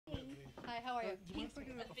Hi, how are you? Do you mind if I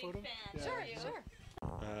get a photo? Yeah. Sure,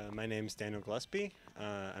 sure. My name's Daniel Gillespie.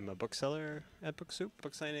 I'm a bookseller at Book Soup.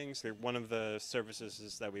 Book signings, they're one of the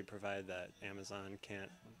services that we provide that Amazon can't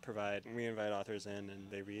provide. We invite authors in and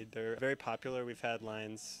they read. They're very popular. We've had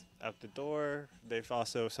lines out the door. They've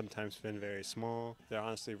also sometimes been very small. They're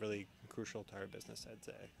honestly really crucial to our business, I'd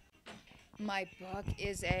say. My book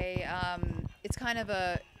is it's kind of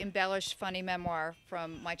a embellished, funny memoir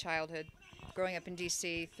from my childhood, growing up in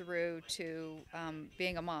D.C. through to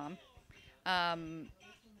being a mom.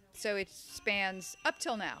 So it spans up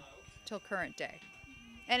till now, till current day.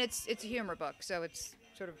 And it's a humor book, so it's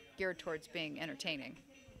sort of geared towards being entertaining.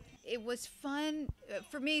 It was fun,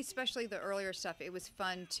 for me, especially the earlier stuff, it was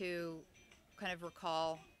fun to kind of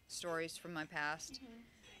recall stories from my past.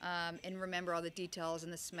 And remember all the details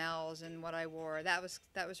and the smells and what I wore. That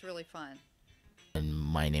was really fun. And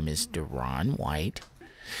my name is Deron White.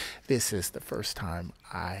 This is the first time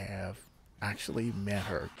I have actually met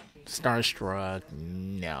her. Starstruck,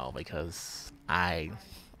 no, because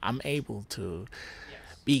I'm able to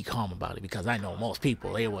be calm about it, because I know most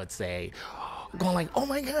people, they would say, going like, oh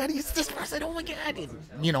my God, he's this person, oh my God,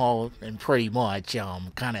 and, and pretty much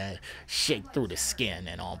kind of shake through the skin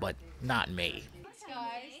and all, but not me. Thanks,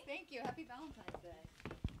 guys. Thank you. Happy Valentine's.